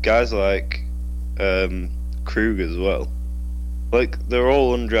 guys like Krug as well. Like, they're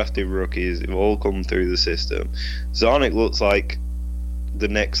all undrafted rookies. They've all come through the system. Zarnik looks like the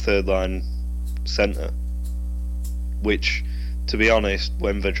next third line center, which, to be honest,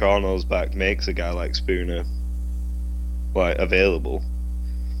 when Vetrano's back, makes a guy like Spooner available.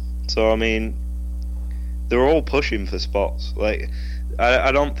 So I mean, they're all pushing for spots. Like,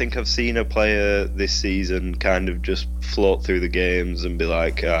 I don't think I've seen a player this season kind of just float through the games and be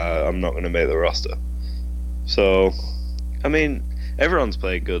like, I'm not going to make the roster. So, I mean, everyone's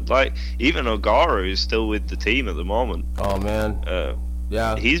played good. Like, even O'Gara, who's still with the team at the moment. Oh, man.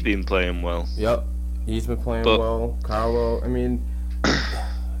 Yeah. He's been playing well. Yep. He's been playing well. Carlo, I mean,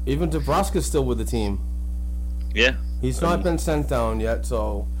 even DeBrusk's still with the team. Yeah. He's not been sent down yet,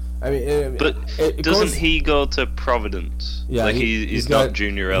 so... I mean, doesn't he go to Providence? Yeah, like he's not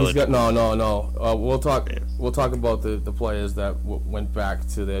junior eligible. No. We'll talk about the players that went back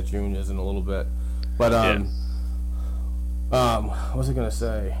to their juniors in a little bit. But what was I gonna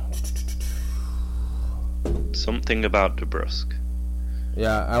say? Something about DeBrusk.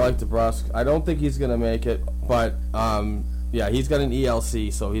 Yeah, I like DeBrusk. I don't think he's gonna make it, but he's got an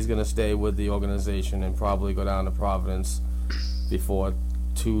ELC, so he's gonna stay with the organization and probably go down to Providence before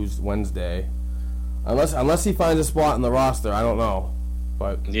Wednesday, unless he finds a spot in the roster. I don't know,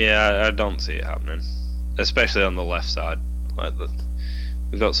 but yeah, I don't see it happening, especially on the left side.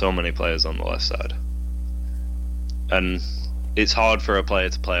 We've got so many players on the left side, and it's hard for a player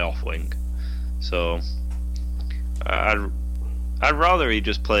to play off wing. So I'd rather he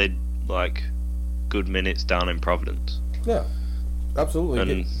just played like good minutes down in Providence. Yeah, absolutely.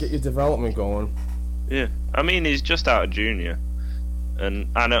 And get your development going. Yeah, I mean, he's just out of junior. And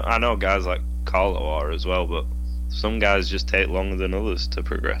I know guys like Carlo are as well, but some guys just take longer than others to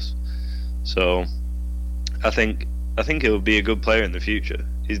progress. So I think he'll be a good player in the future.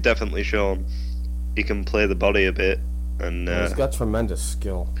 He's definitely shown he can play the body a bit, and he's got tremendous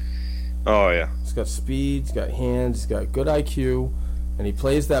skill. Oh yeah, he's got speed, he's got hands, he's got good IQ, and he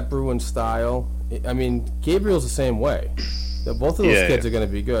plays that Bruin style. I mean, Gabriel's the same way. Both of those kids are going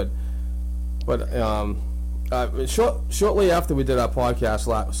to be good, but. Shortly after we did our podcast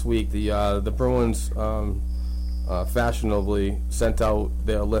last week, the Bruins fashionably sent out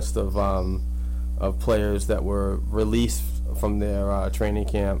their list of of players that were released from their training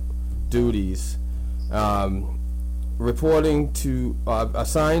camp duties. Reporting to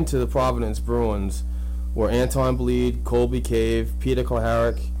assigned to the Providence Bruins were Anton Bleed, Colby Cave, Peter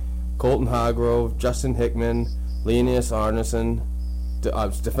Koharic, Colton Hargrove, Justin Hickman, Linus Arneson,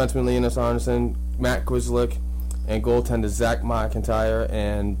 defenseman Linus Arneson, Matt Quizlick, and goaltender Zach McIntyre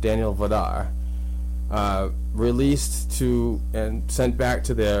and Daniel Vidar. Released to and sent back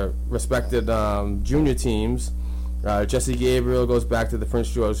to their respected junior teams. Jesse Gabriel goes back to the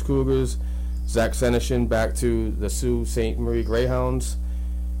Prince George Cougars. Zach Senyshyn back to the Sault Ste. Marie Greyhounds.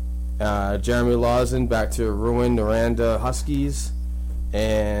 Jeremy Lawson back to Rouen Noranda Huskies.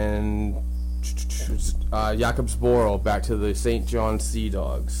 And Jakob Zboril back to the St. John Sea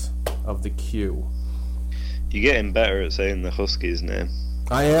Dogs of the Q. You're getting better at saying the Huskies' name.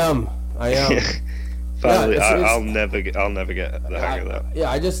 I am. Finally, I'll never get the hang of that. Yeah,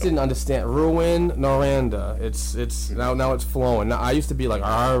 I just didn't understand. Rouen Noranda. It's now it's flowing. Now, I used to be like,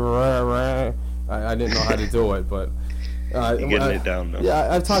 I didn't know how to do it, but you're getting it down now.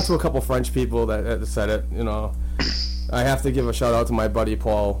 Yeah, I've talked to a couple French people that said it. You know, I have to give a shout out to my buddy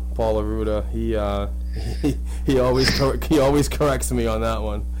Paul Aruda. He always corrects me on that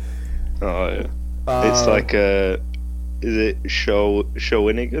one. Oh yeah. It's like is it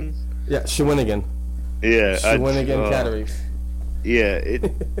Shawinigan? Yeah, Shawinigan. Yeah, Shawinigan Catterick.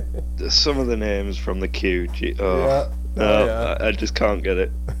 Yeah, some of the names from the Q. Yeah. I just can't get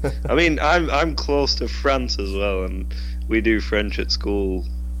it. I mean, I'm close to France as well, and we do French at school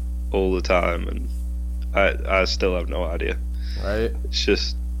all the time, and I still have no idea. Right.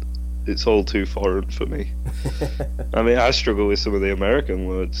 It's all too foreign for me. I mean, I struggle with some of the American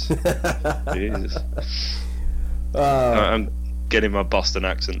words. Jesus. I'm getting my Boston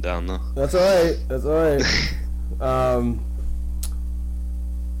accent down though. That's all right.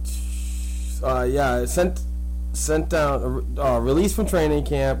 Sent down, released from training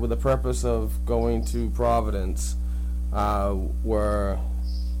camp with the purpose of going to Providence were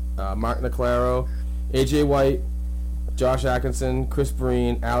Mark Niclaro, AJ White, Josh Atkinson, Chris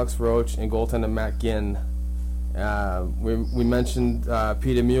Breen, Alex Roach, and goaltender Matt Ginn. We mentioned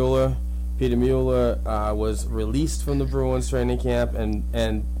Peter Mueller. Peter Mueller was released from the Bruins training camp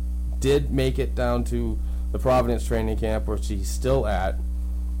and did make it down to the Providence training camp, which he's still at.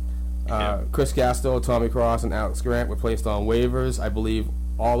 Chris Gasto, Tommy Cross, and Alex Grant were placed on waivers. I believe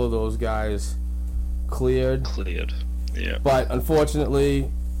all of those guys cleared. Yeah. But unfortunately,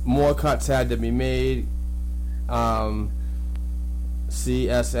 more cuts had to be made.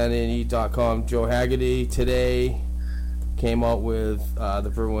 CSNE.com Joe Haggerty today came out with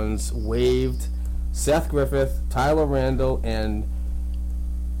the Bruins waived Seth Griffith, Tyler Randall, and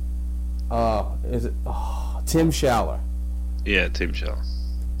Tim Schaller. Yeah, Tim Schaller.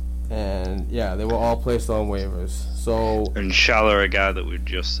 And yeah, they were all placed on waivers. So and Schaller, a guy that we've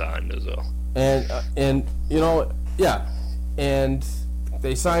just signed as well. And you know, yeah, and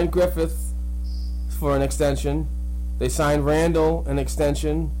they signed Griffith for an extension. They signed Randall an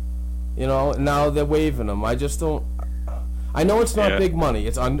extension. You know, and now they're waiving him. I just don't. I know it's not big money.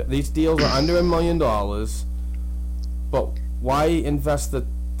 It's these deals are under $1 million, but why invest the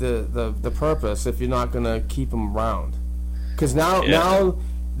purpose if you're not gonna keep them around? Because now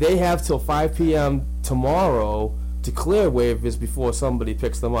they have till 5 p.m. tomorrow to clear waivers before somebody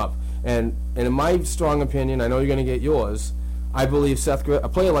picks them up. And in my strong opinion, I know you're gonna get yours. I believe a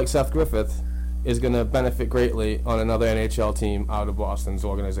player like Seth Griffith is gonna benefit greatly on another NHL team out of Boston's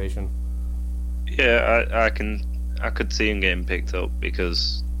organization. Yeah, I could see him getting picked up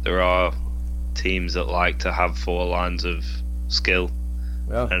because there are teams that like to have 4 lines of skill.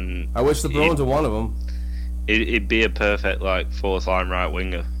 Yeah, and I wish the Bruins were one of them. It'd be a perfect fourth line right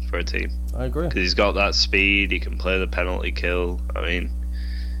winger for a team. I agree because he's got that speed. He can play the penalty kill. I mean,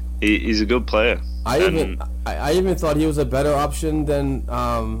 he's a good player. I even thought he was a better option than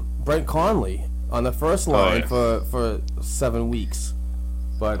Brent Conley on the first line for 7 weeks.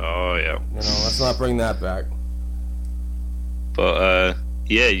 But let's not bring that back. But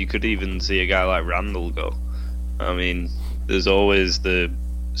you could even see a guy like Randall go. I mean, there's always the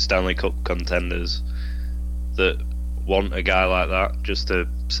Stanley Cup contenders that want a guy like that just to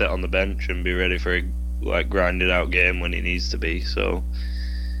sit on the bench and be ready for a grinded out game when he needs to be. So,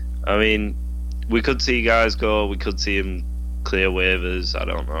 I mean, we could see guys go. We could see him clear waivers. I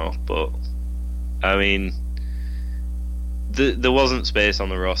don't know, but I mean, there wasn't space on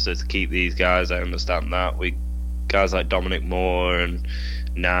the roster to keep these guys. I understand that. Guys like Dominic Moore and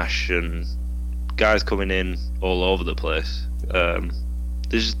Nash and guys coming in all over the place.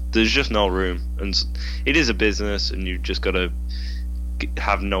 There's just no room, and it is a business, and you've just got to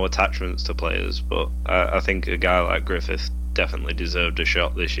have no attachments to players, but I think a guy like Griffith definitely deserved a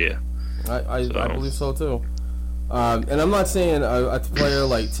shot this year. I believe so too. And I'm not saying a player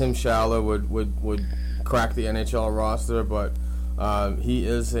like Tim Schaller would crack the NHL roster, but he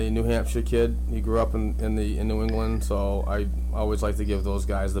is a New Hampshire kid. He grew up in New England, so I always like to give those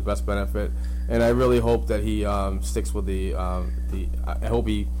guys the best benefit. And I really hope that he sticks with I hope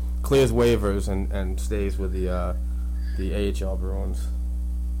he clears waivers and stays with the AHL Bruins.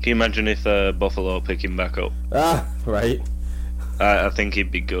 Can you imagine if Buffalo pick him back up? Right. I think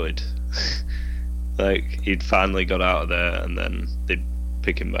he'd be good. Like, he'd finally got out of there, and then they'd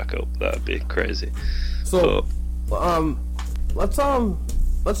pick him back up. That'd be crazy. So,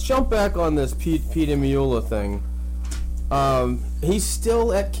 let's jump back on this Peter Mueller thing. He's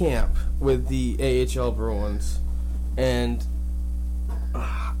still at camp with the AHL Bruins, and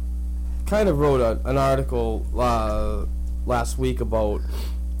kind of wrote an article last week about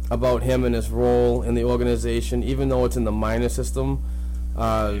him and his role in the organization, even though it's in the minor system.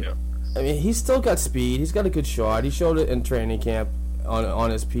 I mean, he's still got speed. He's got a good shot. He showed it in training camp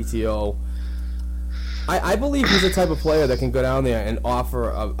on his PTO. I believe he's the type of player that can go down there and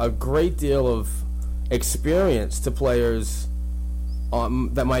offer a great deal of experience to players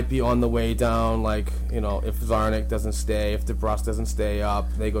that might be on the way down. Like, if Zarnik doesn't stay, if DeBrusque doesn't stay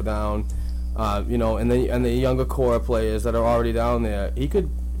up, they go down. And the younger core players that are already down there. He could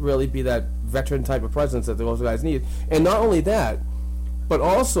really be that veteran type of presence that those guys need. And not only that, but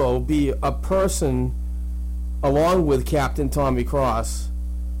also be a person along with Captain Tommy Cross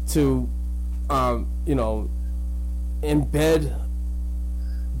to, embed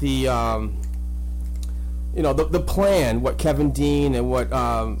the plan, what Kevin Dean and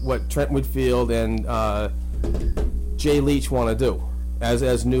what Trent Whitfield and Jay Leach want to do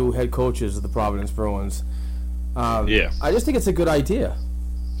as new head coaches of the Providence Bruins. I just think it's a good idea.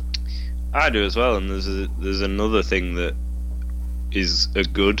 I do as well, and there's another thing that is a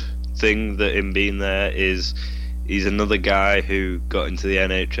good thing that him being there is he's another guy who got into the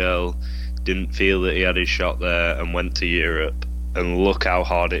NHL, didn't feel that he had his shot there, and went to Europe, and look how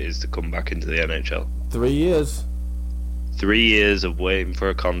hard it is to come back into the NHL. 3 years. 3 years of waiting for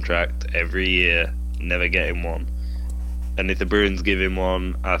a contract every year, never getting one. And if the Bruins give him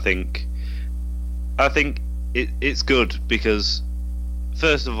one, I think it's good, because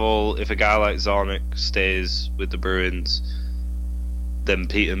first of all, if a guy like Zarnik stays with the Bruins, then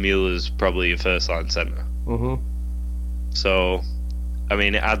Peter Mueller's probably your first line center. Mm-hmm. So, I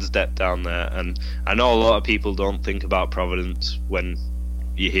mean, it adds depth down there, and I know a lot of people don't think about Providence when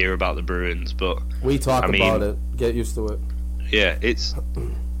you hear about the Bruins, but we talk about it. Get used to it. Yeah, it's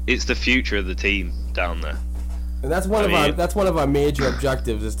the future of the team down there, and that's one of our major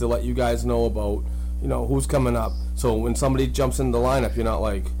objectives, is to let you guys know about who's coming up. So when somebody jumps in the lineup, you're not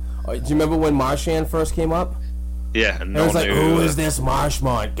like, do you remember when Marchand first came up? Yeah, and it was like, who is this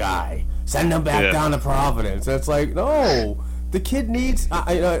Marchmont guy? Send him back down to Providence. And it's like, no, the kid needs.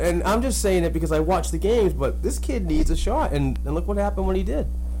 And I'm just saying it because I watch the games, but this kid needs a shot, and look what happened when he did.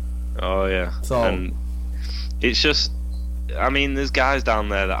 Oh yeah. So, and it's just, I mean, there's guys down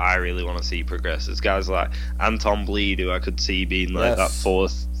there that I really want to see progress. There's guys like Anton Bleed, who I could see being like that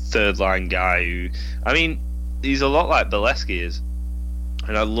third line guy. Who, I mean, he's a lot like Bolesky is,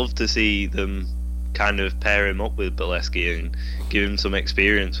 and I'd love to see them kind of pair him up with Bolesky and give him some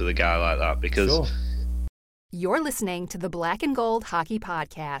experience with a guy like that, because... Sure. You're listening to the Black and Gold Hockey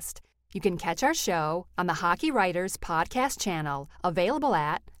Podcast. You can catch our show on the Hockey Writers Podcast channel, available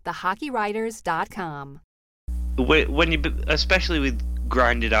at thehockeywriters.com. When you, especially with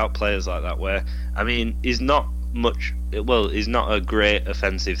grinded out players like that, where, I mean, he's not a great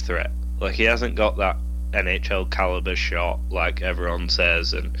offensive threat. Like, he hasn't got that NHL caliber shot like everyone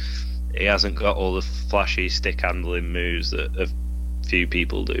says, and he hasn't got all the flashy stick handling moves that a few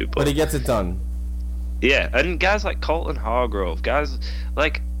people do. But he gets it done. Yeah, and guys like Colton Hargrove, guys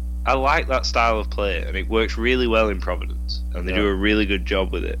like, I like that style of play, and it works really well in Providence, and they do a really good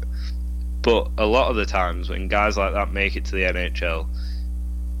job with it. But a lot of the times when guys like that make it to the NHL,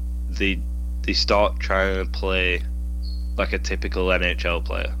 they start trying to play like a typical NHL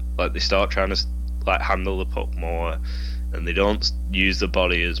player. Like, they start trying to like handle the puck more, and they don't use the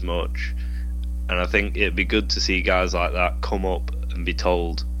body as much. And I think it'd be good to see guys like that come up and be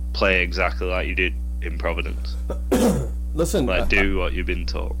told, play exactly like you did in Providence. Listen, like, do what you've been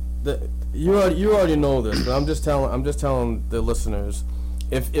told. You already know this, but I'm just telling the listeners,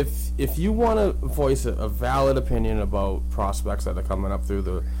 if you want to voice a valid opinion about prospects that are coming up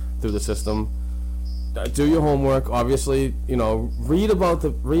through the system, do your homework. Obviously, read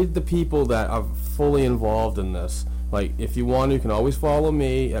the people that are fully involved in this. Like, if you want, you can always follow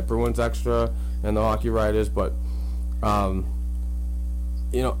me at Bruins Extra and the Hockey Writers, but,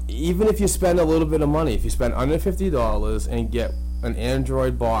 you know, even if you spend a little bit of money, if you spend under $50 and get an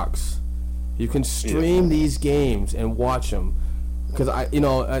Android box, you can stream these games and watch them. Because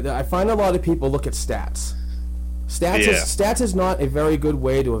I find a lot of people look at stats. Stats is not a very good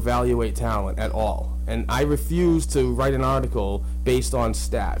way to evaluate talent at all. And I refuse to write an article based on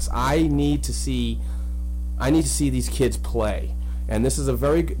stats. I need to see these kids play. And these are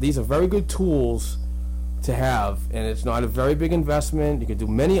very good tools to have, and it's not a very big investment. You can do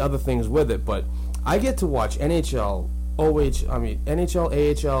many other things with it, but I get to watch NHL,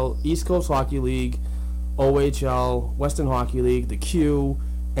 AHL, East Coast Hockey League, OHL, Western Hockey League, the Q,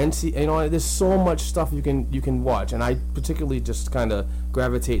 NC. You know, there's so much stuff you can watch, and I particularly just kind of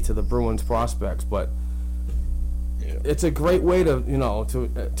gravitate to the Bruins prospects. But it's a great way to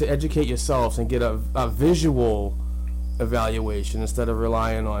to educate yourselves and get a visual evaluation instead of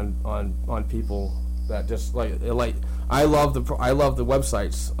relying on people that just like I love the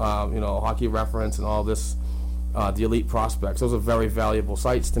websites, Hockey Reference and all this, the Elite Prospects. Those are very valuable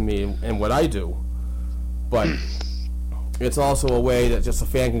sites to me and what I do. But it's also a way that just a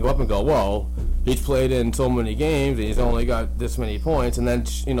fan can go up and go, well, he's played in so many games and he's only got this many points, and then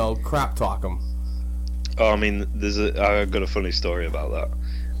crap talk him. Oh, I mean, I've got a funny story about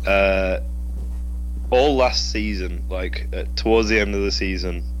that. All last season, towards the end of the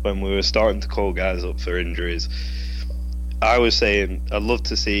season, when we were starting to call guys up for injuries, I was saying I'd love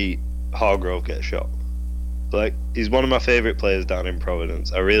to see Hargrove get a shot. Like, he's one of my favourite players down in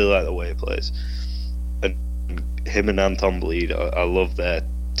Providence. I really like the way he plays. And him and Anton Bleed, I love their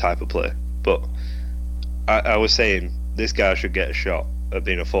type of play. But I was saying this guy should get a shot at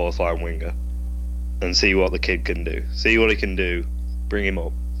being a fourth line winger and see what the kid can do. See what he can do, bring him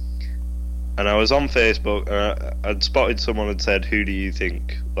up. And I was on Facebook, and I'd spotted someone had said, who do you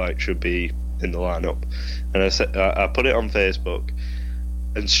think should be in the lineup? And I put it on Facebook,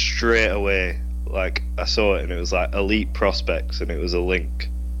 and straight away, I saw it, and it was Elite Prospects, and it was a link.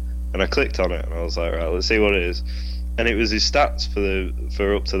 And I clicked on it, and I was like, right, let's see what it is. And it was his stats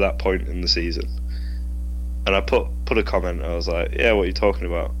for up to that point in the season. And I put a comment, and I was like, yeah, what are you talking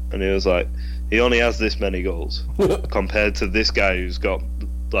about? And he was like, he only has this many goals compared to this guy who's got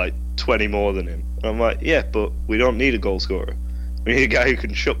 20 more than him. And I'm like, yeah, but we don't need a goal scorer. We need a guy who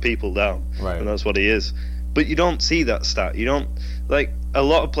can shut people down. Right. And that's what he is. But you don't see that stat. You don't, a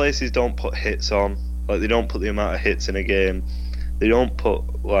lot of places don't put hits on. They don't put the amount of hits in a game. They don't put,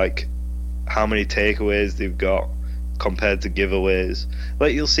 how many takeaways they've got compared to giveaways.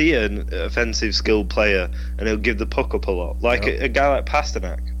 You'll see an offensive skilled player and he'll give the puck up a lot. A guy like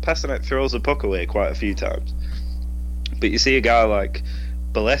Pasternak. Pasternak throws the puck away quite a few times. But you see a guy like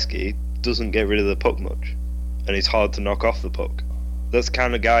Bolesky doesn't get rid of the puck much, and he's hard to knock off the puck. That's the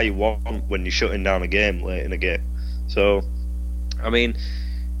kind of guy you want when you're shutting down a game late in a game. So, I mean,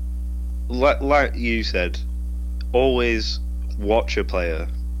 like you said, always watch a player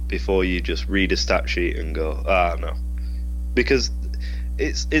before you just read a stat sheet and go, no, because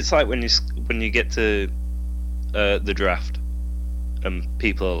it's like when you get to the draft and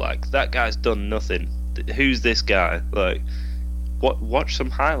people are like, that guy's done nothing. Who's this guy? Watch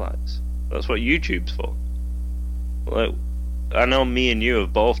some highlights. That's what YouTube's for. I know me and you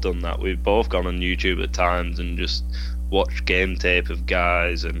have both done that. We've both gone on YouTube at times and just watched game tape of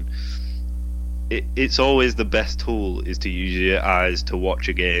guys, and it's always the best tool is to use your eyes to watch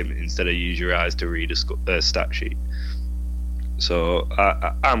a game instead of use your eyes to read a stat sheet. So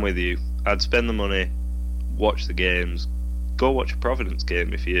I'm with you. I'd spend the money, watch the games, go watch a Providence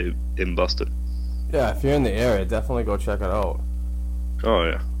game if you're in Boston. Yeah, if you're in the area, definitely go check it out.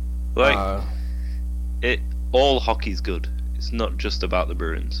 Oh yeah, all hockey's good. It's not just about the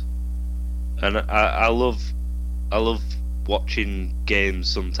Bruins, and I love watching games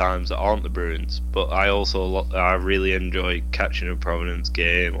sometimes that aren't the Bruins. But I really enjoy catching a Providence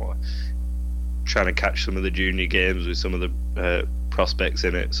game or trying to catch some of the junior games with some of the prospects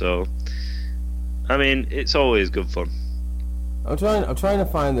in it. So, I mean, it's always good fun. I'm trying to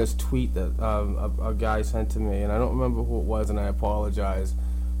find this tweet that a guy sent to me, and I don't remember who it was, and I apologize,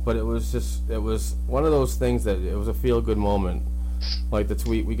 but it was one of those things that it was a feel good moment, like the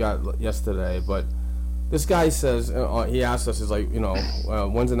tweet we got yesterday. But this guy says, he asked us,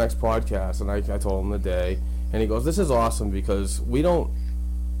 when's the next podcast? And I told him the day, and he goes, this is awesome because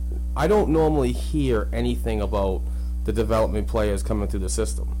I don't normally hear anything about the development players coming through the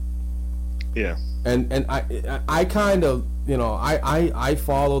system. Yeah. And I kind of, I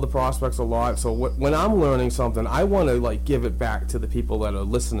follow the prospects a lot, so when I'm learning something, I want to give it back to the people that are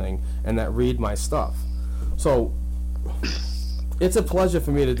listening and that read my stuff. So it's a pleasure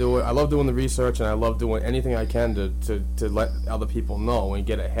for me to do it. I love doing the research, and I love doing anything I can to let other people know and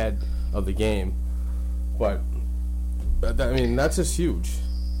get ahead of the game. But I mean, that's just huge.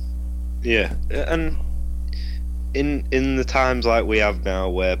 Yeah, and in the times like we have now,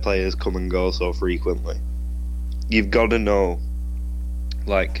 where players come and go so frequently, you've got to know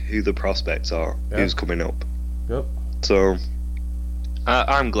like who the prospects are, who's coming up. Yep. So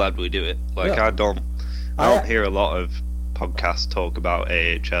I'm glad we do it. Like I don't hear a lot of podcasts talk about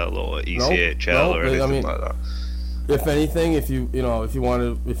AHL or ECHL or anything like that. If anything, if you want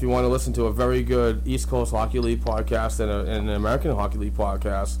to listen to a very good East Coast Hockey League podcast and an American Hockey League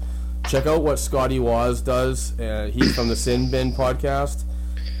podcast, check out what Scotty Waz does. He's from the Sin Bin podcast.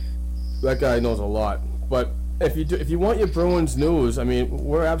 That guy knows a lot. But if you want your Bruins news, I mean,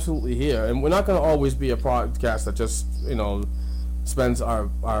 we're absolutely here, and we're not going to always be a podcast that just spends our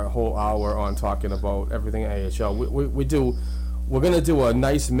whole hour on talking about everything AHL. We're going to do a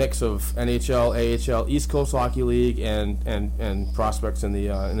nice mix of NHL, AHL, East Coast Hockey League, and prospects in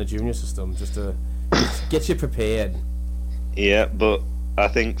the junior system, just to get you prepared. Yeah, but I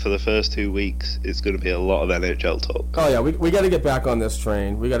think for the first 2 weeks, it's going to be a lot of NHL talk. Oh yeah, we got to get back on this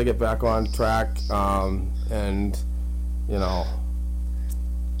train. We got to get back on track, and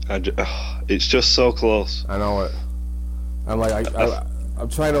it's just so close. I know it. I'm like I'm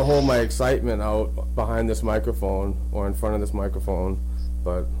trying to hold my excitement out behind this microphone or in front of this microphone,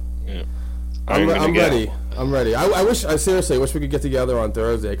 but yeah. I'm ready. I'm ready. I seriously wish we could get together on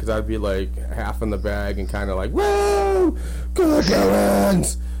Thursday, because I'd be like half in the bag and kind of like, woo, good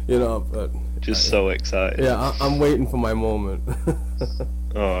Bruins, but just so excited. Yeah, I'm waiting for my moment.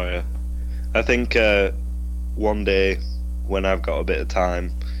 Oh yeah, I think one day when I've got a bit of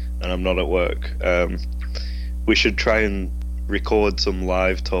time and I'm not at work, we should try and record some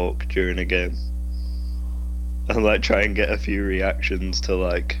live talk during a game and like try and get a few reactions to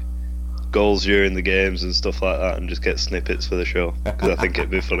like goals during the games and stuff like that, and just get snippets for the show, because I think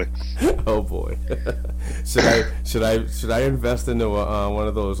it'd be funny. Oh boy. should I invest into one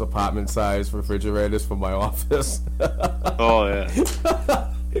of those apartment size refrigerators for my office? Oh yeah.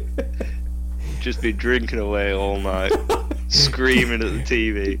 Just be drinking away all night, screaming at the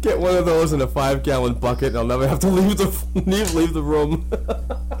TV. Get one of those in a 5-gallon bucket, and I'll never have to leave the room.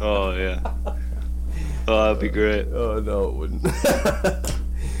 Oh yeah. Oh, that'd be great. Oh no, it wouldn't.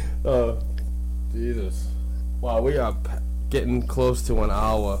 Oh, Jesus. Wow, we are getting close to an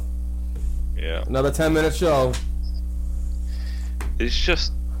hour. Yeah. Another 10-minute show. It's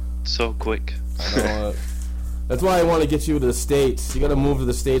just so quick. I know. That's why I want to get you to the States. You got to move to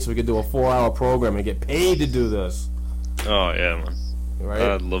the States so we can do a 4-hour program and get paid to do this. Oh, yeah, man. Right?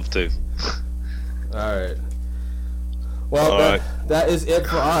 I'd love to. All right. Well, that is it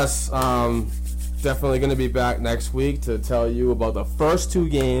for us. Definitely going to be back next week to tell you about the first 2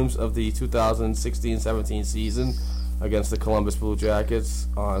 games of the 2016-17 season against the Columbus Blue Jackets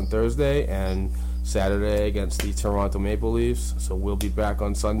on Thursday, and Saturday against the Toronto Maple Leafs. So we'll be back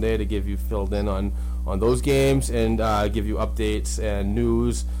on Sunday to give you filled in on those games and give you updates and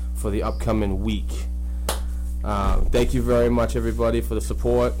news for the upcoming week. Thank you very much, everybody, for the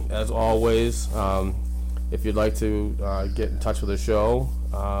support, as always. If you'd like to get in touch with the show,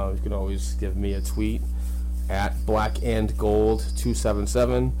 you can always give me a tweet at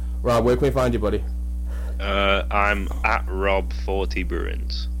blackandgold277. Rob, where can we find you, buddy? I'm at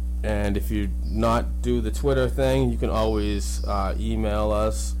Rob40Bruins. And if you not do the Twitter thing, you can always email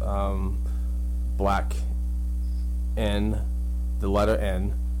us, black N, the letter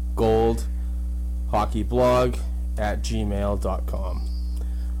N, gold hockeyblog @gmail.com.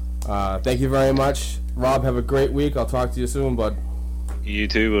 Thank you very much. Rob, have a great week. I'll talk to you soon, bud. You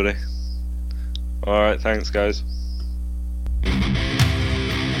too, buddy. Alright, thanks, guys.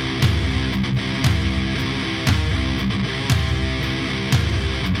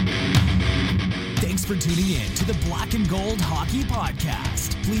 Thanks for tuning in to the Black and Gold Hockey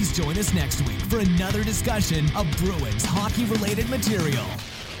Podcast. Please join us next week for another discussion of Bruins hockey-related material.